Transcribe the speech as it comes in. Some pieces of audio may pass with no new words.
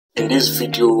In this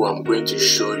video, I'm going to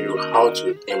show you how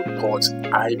to import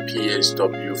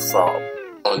ipsw file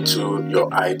onto your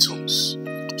iTunes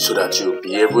so that you'll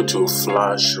be able to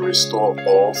flash, restore,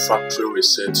 or factory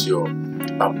reset your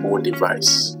Apple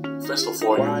device. First of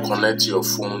all, you connect your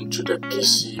phone to the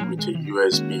PC with a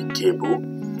USB cable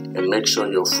and make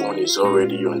sure your phone is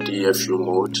already on DFU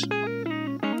mode.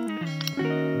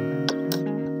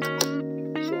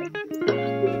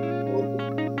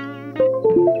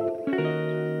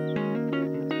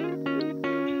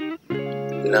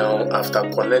 Now, after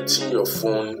connecting your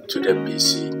phone to the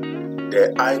PC,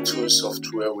 the iTunes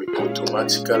software will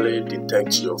automatically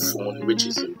detect your phone which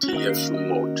is in DFU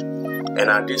mode. And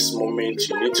at this moment,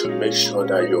 you need to make sure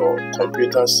that your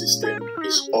computer system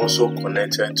is also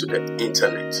connected to the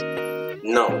internet.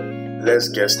 Now, let's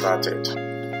get started.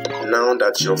 Now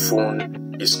that your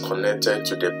phone is connected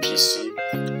to the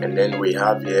PC, and then we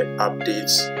have here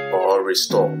updates or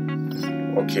restore.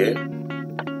 Okay.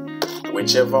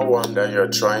 Whichever one that you're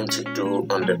trying to do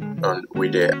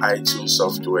with the iTunes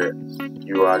software,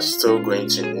 you are still going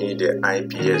to need the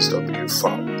ipsw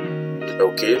file.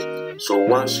 Okay, so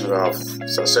once you have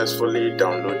successfully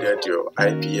downloaded your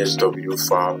ipsw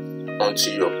file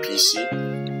onto your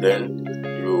PC, then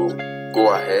you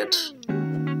go ahead.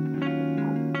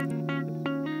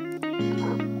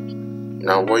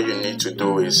 Now what you need to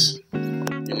do is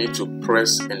you need to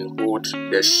press and hold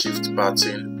the shift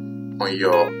button on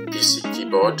your PC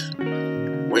keyboard.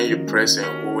 When you press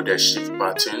and hold the shift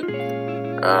button,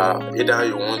 either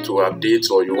you want to update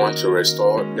or you want to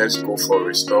restore. Let's go for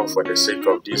restore for the sake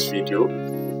of this video.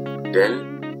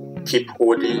 Then keep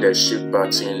holding the shift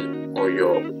button on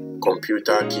your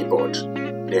computer keyboard.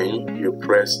 Then you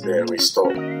press the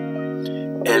restore,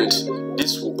 and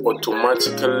this will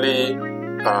automatically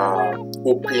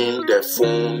open the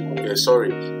phone.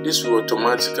 This will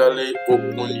automatically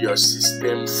open your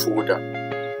system folder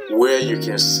where you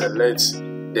can select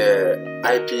the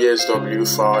ipsw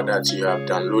file that you have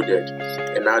downloaded.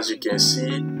 And as you can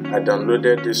see, I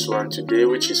downloaded this one today,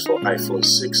 which is for iPhone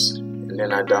 6, and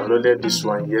then I downloaded this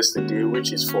one yesterday,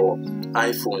 which is for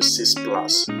iPhone 6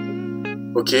 Plus.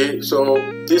 Okay, so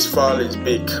this file is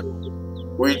big,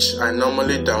 which I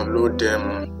normally download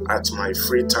them at my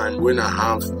free time when I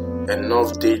have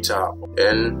enough data,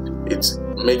 and it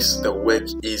makes the work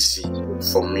easy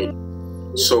for me.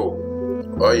 So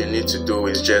all you need to do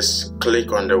is just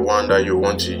click on the one that you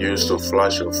want to use to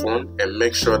flash your phone and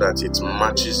make sure that it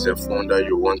matches the phone that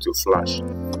you want to flash,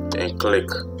 and click.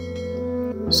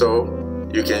 So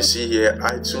you can see here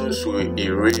iTunes will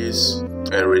erase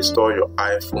and restore your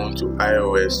iPhone to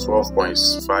iOS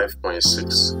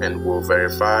 12.5.6 and will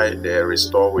verify the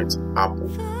restore with Apple.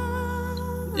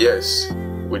 Yes,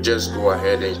 we just go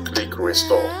ahead and click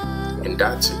restore, and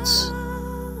that's it.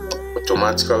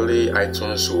 Automatically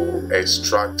iTunes will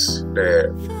extract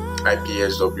the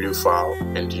ipsw file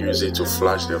and use it to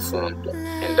flash the phone,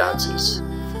 and that's it.